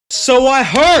So I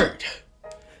heard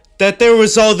that there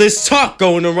was all this talk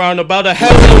going around about a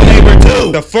Hello Neighbor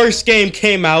 2. The first game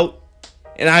came out,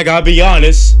 and I gotta be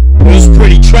honest, it was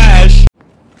pretty trash.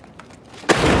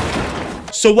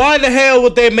 So why the hell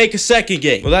would they make a second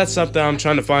game? Well, that's something I'm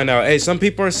trying to find out. Hey, some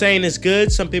people are saying it's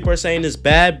good, some people are saying it's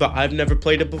bad, but I've never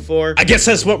played it before. I guess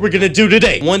that's what we're gonna do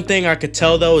today. One thing I could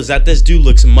tell though is that this dude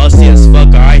looks musty as fuck,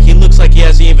 alright? He looks like he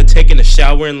hasn't even taken a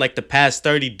shower in like the past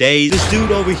 30 days. This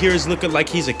dude over here is looking like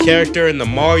he's a character in the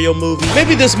Mario movie.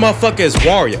 Maybe this motherfucker is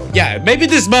Wario. Yeah, maybe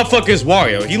this motherfucker is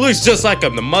Wario. He looks just like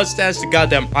him. The mustache, the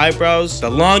goddamn eyebrows, the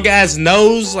long ass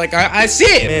nose. Like, I see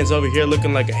it. Man's over here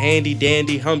looking like a handy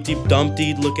dandy, Humpty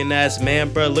Dumpty looking ass man,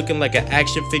 bro, looking like an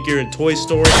action figure in Toy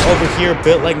Story. Over here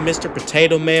built like Mr.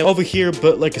 Potato Man. Over here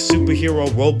built like a superhero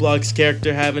Roblox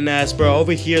character having ass, bro.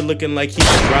 Over here looking like he's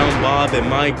a brown Bob in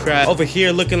Minecraft. Over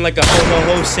here looking like a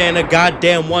ho Santa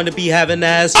goddamn wannabe having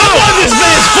ass. I'm on this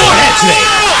man's forehead today.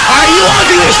 Are you on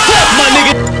this flip, my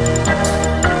nigga?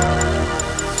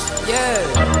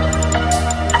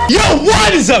 Yeah. Yo,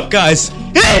 what is up, guys?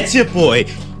 It's your boy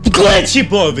Glitchy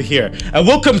Boy over here, and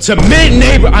welcome to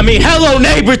Hello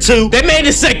Neighbor 2. They made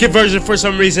a second version for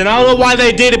some reason. I don't know why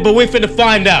they did it, but we finna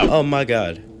find out. Oh my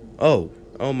god. Oh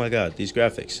my god, these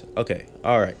graphics. Okay,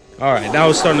 alright, now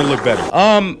it's starting to look better.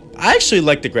 I actually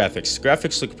like the graphics.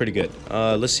 Graphics look pretty good.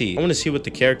 Let's see. I wanna see what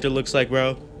the character looks like,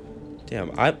 bro.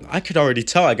 Damn, I could already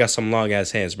tell I got some long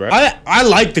ass hands, bro. I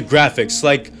like the graphics.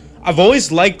 Like, I've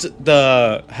always liked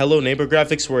the Hello Neighbor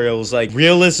graphics where it was like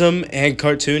realism and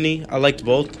cartoony. I liked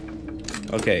both.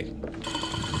 Okay.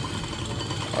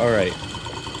 Alright.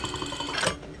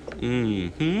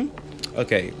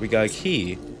 Okay, we got a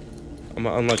key. I'm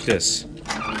gonna unlock this.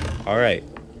 Alright.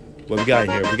 What we got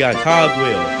in here? We got a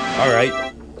cogwheel.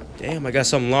 Alright. Damn, I got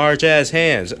some large ass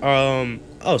hands.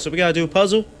 Oh, so we gotta do a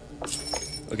puzzle?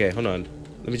 Okay, hold on.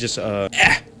 Let me just, come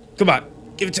on.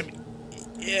 Give it to me.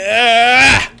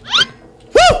 Yeah!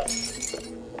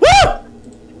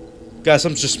 Guys,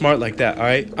 I'm just smart like that,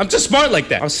 alright? I'm just smart like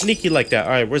that. I'm sneaky like that.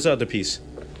 Alright, where's the other piece?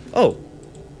 Oh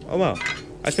wow.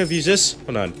 I could have used this.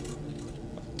 Hold on.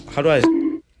 How do I...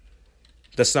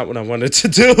 That's not what I wanted to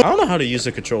do. I don't know how to use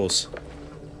the controls.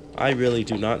 I really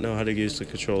do not know how to use the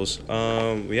controls.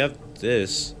 We have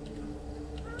this.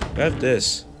 We have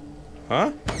this.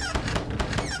 Huh?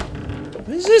 What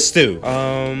does this do?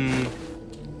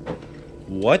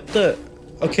 What the...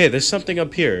 Okay, there's something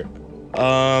up here.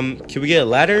 Can we get a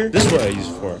ladder? This is what I use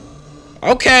it for.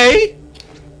 Okay.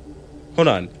 Hold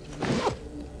on.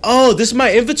 Oh, this is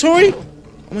my inventory? Oh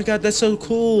my god, that's so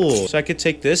cool. So I could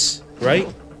take this, right?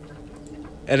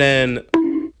 And then...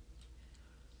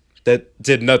 That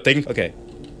did nothing. Okay.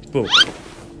 Boom.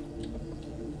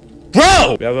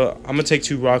 Bro! I'm gonna take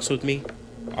 2 rocks with me.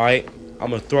 Alright.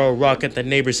 I'm gonna throw a rock at the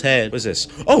neighbor's head. What's this?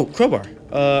 Oh, crowbar.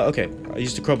 Okay. I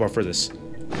used the crowbar for this.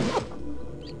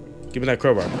 Give me that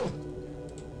crowbar.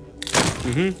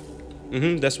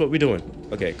 That's what we're doing.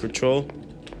 Okay, control.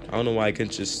 I don't know why I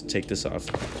couldn't just take this off.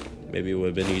 Maybe it would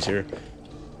have been easier.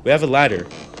 We have a ladder.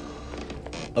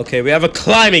 Okay, we have a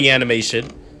climbing animation.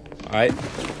 Alright.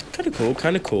 Kind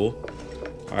of cool.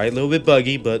 Alright, a little bit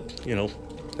buggy, but, you know,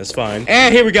 that's fine.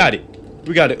 And here we got it.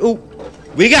 Ooh.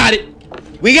 We got it.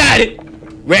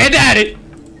 Red at it.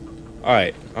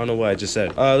 Alright, I don't know what I just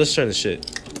said. Let's turn this shit.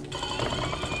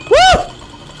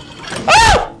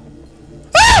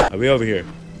 Are we over here?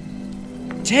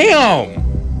 Damn!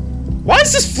 Why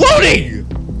is this floating?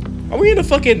 Are we in a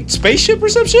fucking spaceship or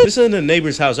some shit? This is in the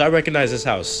neighbor's house. I recognize this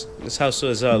house. This house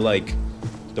was, like,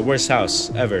 the worst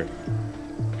house ever.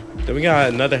 Then we got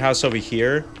another house over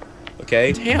here.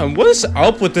 Okay. Damn, what is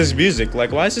up with this music?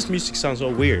 Like, why does this music sound so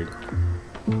weird?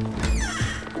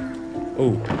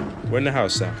 Oh, we're in the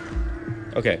house now.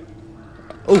 Okay.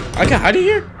 Oh, I can hide in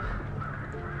here?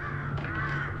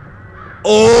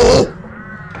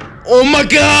 Oh my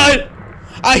god!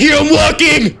 I hear him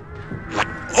walking!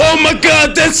 Oh my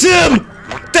god, that's him!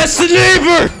 That's the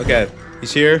neighbor! Okay,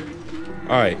 he's here.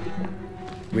 Alright.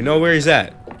 We know where he's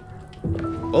at.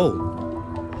 Oh,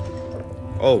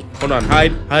 hold on.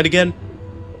 Hide again.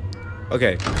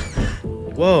 Okay.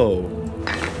 Whoa.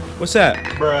 What's that?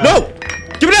 Bruh. No!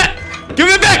 Give me that! Give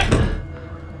me it back!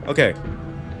 Okay.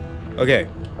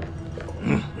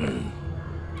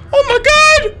 Oh my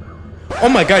god! Oh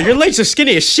my god, your legs are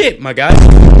skinny as shit, my guy.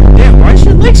 Damn, why is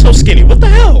your legs so skinny? What the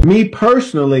hell? Me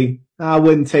personally, I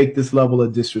wouldn't take this level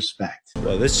of disrespect.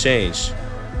 Well, this changed.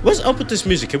 What's up with this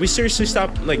music? Can we seriously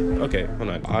stop? Like, okay, hold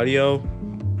on. Audio.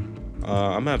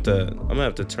 I'm gonna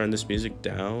have to turn this music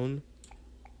down.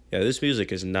 Yeah, this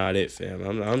music is not it, fam.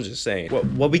 I'm just saying.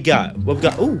 What we got?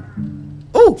 Ooh.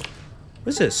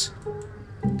 What's this?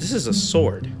 This is a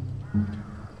sword.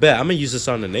 Bet, I'm gonna use this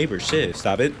on the neighbor. Shit.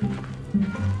 Stop it.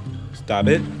 Stop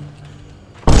it.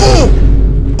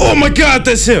 Oh! Oh my god,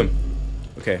 that's him!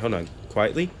 Okay, hold on.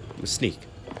 Quietly. I'm gonna sneak.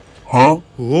 Huh?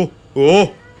 Oh!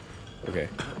 Oh! Okay.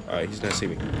 Alright, he's not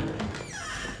seeing me.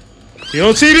 He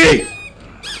don't see me!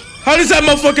 How does that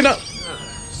motherfucker not?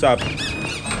 Stop.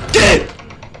 Get it!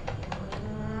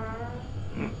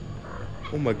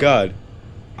 Oh my god.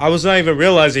 I was not even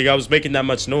realizing I was making that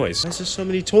much noise. Why is there so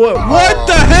many toys? What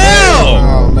the hell?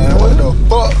 Oh man, what the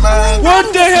fuck, man?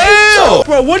 What the hell?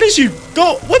 Bro, what is you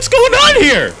go? What's going on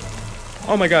here?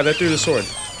 Oh my god, I threw the sword.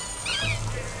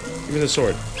 Give me the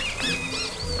sword.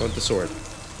 I want the sword.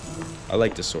 I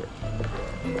like the sword.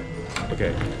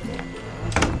 Okay.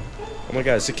 Oh my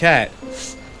god, it's a cat.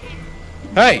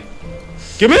 Hey!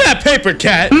 Give me that paper,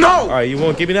 cat! No! Alright, you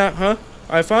won't give me that, huh?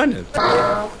 Alright, fine then.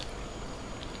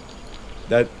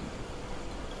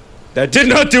 That did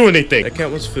not do anything! That cat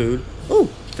wants food. Ooh,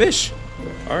 fish.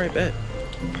 Alright, bet.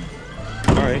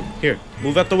 Alright, here.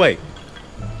 Move out the way.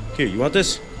 Here, you want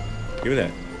this? Give me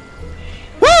that.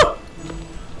 Woo!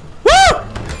 Woo!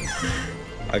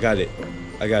 I got it.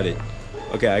 I got it.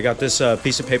 Okay, I got this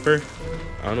piece of paper.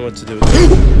 I don't know what to do with it.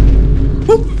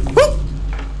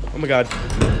 Oh my god.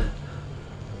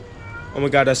 Oh my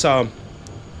god, I saw him.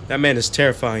 That man is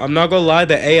terrifying. I'm not gonna lie,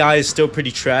 the AI is still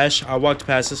pretty trash. I walked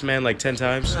past this man like 10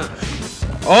 times.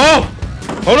 Oh!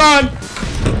 Hold on!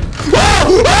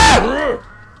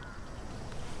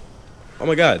 Oh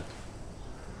my god.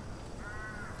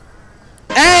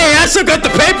 Hey, I still got the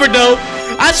paper though!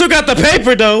 I still got the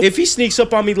paper though! If he sneaks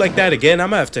up on me like that again, I'm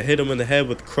gonna have to hit him in the head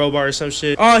with a crowbar or some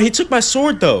shit. Oh, he took my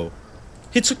sword though.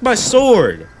 He took my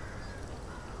sword.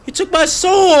 He took my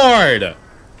sword!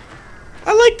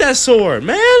 I like that sword,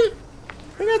 man! I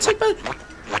gotta take my...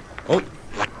 Oh.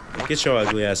 Get your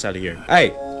ugly ass out of here. Hey.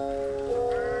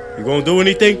 You gonna do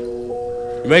anything?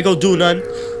 You ain't gonna do nothing.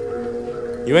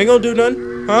 You ain't gonna do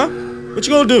nothing? Huh? What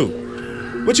you gonna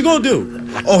do? What you gonna do?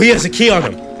 Oh, he has a key on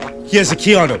him. He has a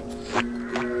key on him.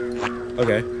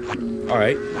 Okay.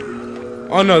 Alright.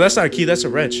 Oh, no, that's not a key. That's a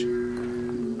wrench.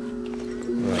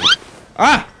 Right.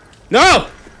 Ah! No!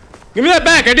 Give me that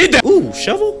back. I need that. Ooh,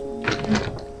 shovel?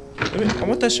 I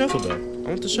want that shovel, though. I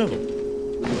want the shovel.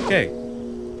 Okay.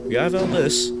 We have all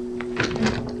this.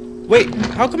 Wait,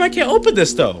 how come I can't open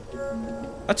this, though?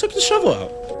 I took the shovel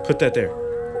out. Put that there.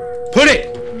 Put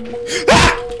it!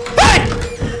 Ah! Hey!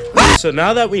 Ah! So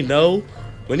now that we know,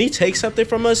 when he takes something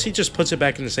from us, he just puts it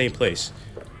back in the same place.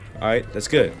 Alright, that's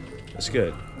good. That's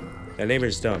good. That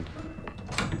neighbor's dumb.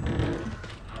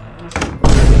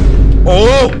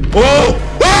 Oh! Oh!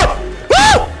 Oh!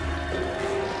 Oh!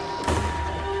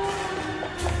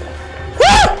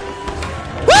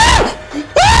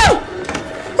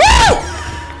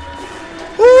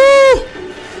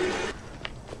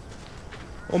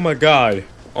 Oh my god.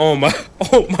 Oh my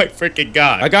freaking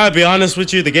god. I gotta be honest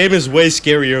with you, the game is way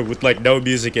scarier with like no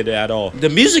music in it at all. The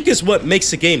music is what makes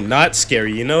the game not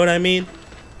scary, you know what I mean?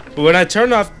 But when I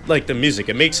turn off like the music,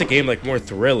 it makes the game like more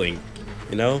thrilling,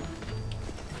 you know?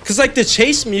 Cause like the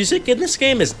chase music in this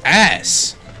game is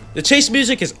ass. The chase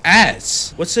music is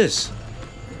ass. What's this?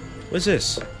 What's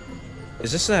this?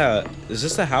 Is this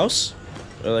the house?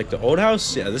 Or like the old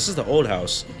house? Yeah, this is the old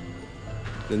house.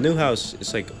 The new house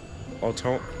is like all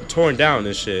torn down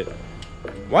and shit.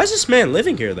 Why is this man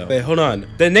living here though? Wait, hold on.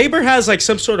 The neighbor has like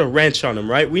some sort of wrench on him,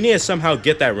 right? We need to somehow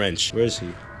get that wrench. Where is he?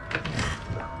 Here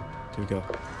we go.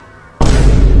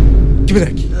 Give me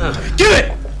that key. Give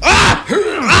it! Ah!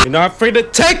 You're not afraid to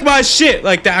take my shit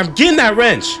like that. I'm getting that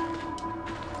wrench.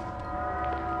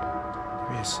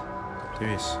 There he is. There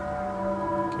he is.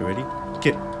 Okay, ready?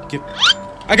 Get.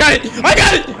 I got it! I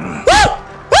got it! Woo!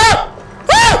 Woo!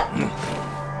 Woo!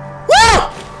 Woo!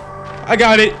 I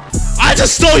got it. I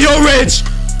just stole your wrench.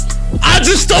 I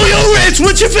just stole your wrench.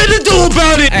 What you finna do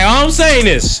about it? Hey, all I'm saying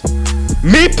is,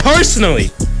 me personally,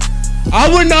 I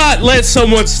would not let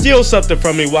someone steal something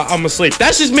from me while I'm asleep.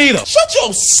 That's just me though. Shut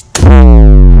your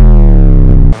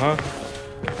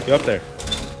You up there.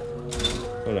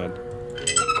 Hold on.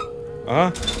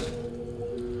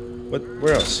 What?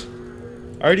 Where else?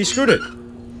 I already screwed it.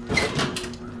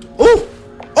 Oh!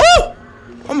 Oh!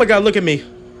 Oh my god, look at me.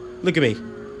 Look at me.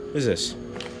 What is this?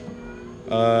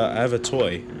 I have a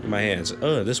toy in my hands.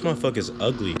 This motherfucker's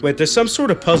ugly. Wait, there's some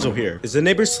sort of puzzle here. Is the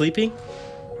neighbor sleeping?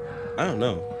 I don't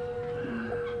know.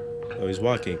 Oh, he's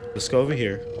walking. Let's go over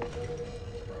here.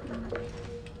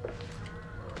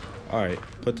 Alright,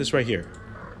 put this right here.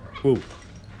 Woo.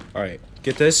 Alright,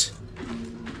 get this.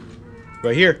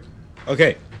 Right here.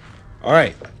 Okay.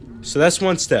 Alright. So that's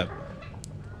one step.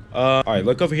 Alright,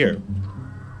 look over here.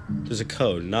 There's a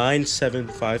code.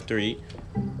 9753.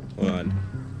 Hold on.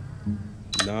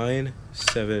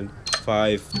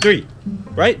 9753.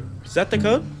 Right? Is that the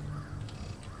code?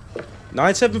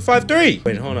 9753.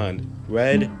 Wait, hold on.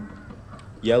 Red,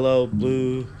 yellow,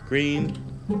 blue, green.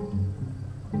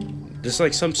 There's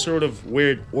like some sort of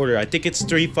weird order. I think it's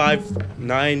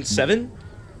 3597.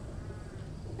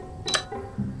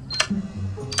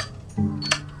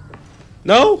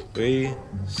 No?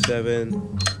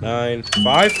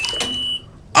 3795.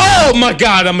 Oh my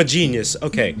god, I'm a genius.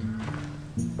 Okay.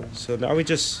 So now we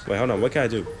just wait, hold on, what can I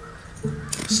do?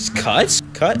 Cuts?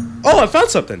 Cut? Oh, I found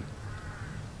something.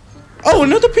 Oh,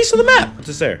 another piece of the map.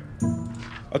 What's there?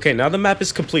 Okay, now the map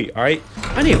is complete, alright?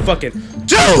 I need a fucking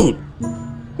dude!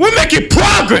 We're making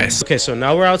progress! Okay, so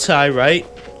now we're outside, right?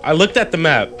 I looked at the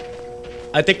map.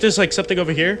 I think there's like something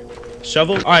over here.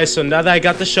 Shovel. Alright, so now that I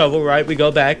got the shovel, right? We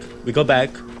go back.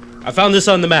 I found this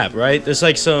on the map, right? There's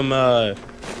like some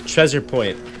treasure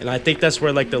point. And I think that's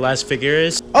where like the last figure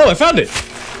is. Oh, I found it!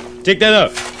 Dig that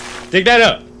up. Dig that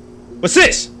up. What's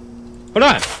this? Hold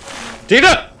on. Dig it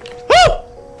up. Woo!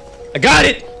 I got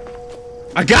it!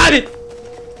 I got it!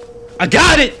 I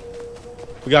got it!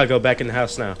 We gotta go back in the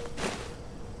house now.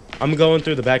 I'm going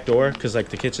through the back door because like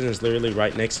the kitchen is literally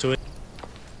right next to it.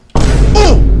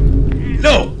 Oh!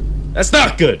 No! That's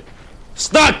not good.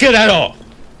 It's not good at all.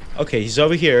 Okay, he's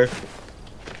over here.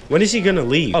 When is he gonna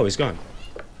leave? Oh, he's gone.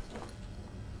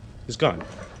 He's gone.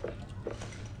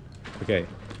 Okay.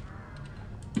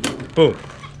 Boom.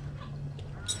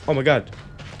 Oh my god.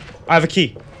 I have a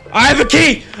key. I have a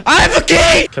key! I have a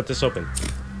key! Cut this open.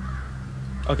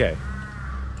 Okay.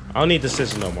 I don't need this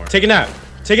scissors no more. Take a nap.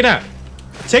 Take a nap.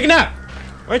 Take a nap!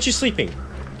 Why aren't you sleeping?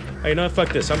 Oh, you know what?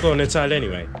 Fuck this. I'm going inside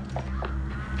anyway.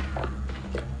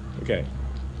 Okay.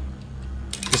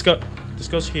 This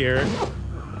goes here.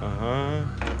 Uh-huh.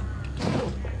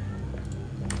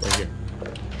 Right here.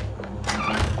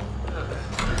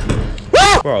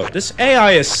 Woo! Bro, this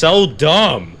AI is so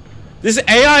dumb. This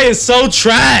AI is so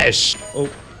trash. Oh.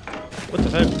 What the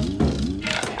heck?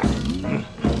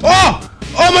 Oh!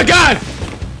 Oh my god!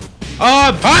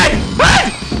 Hi! Hi!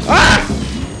 Ah!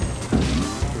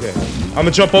 Okay. I'm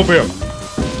gonna jump over him.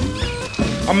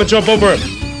 I'm gonna jump over him.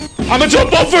 I'm gonna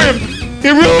jump over him! He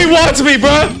really wants me,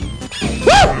 bruh!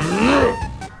 Woo!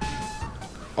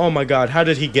 Oh my god, how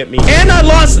did he get me? And I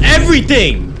lost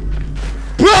everything!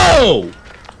 Bro!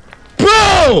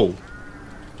 Bro!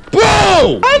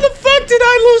 Bro! How the fuck did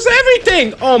I lose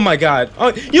everything? Oh my god.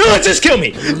 Oh, you know what? Just kill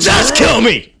me! Just kill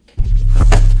me!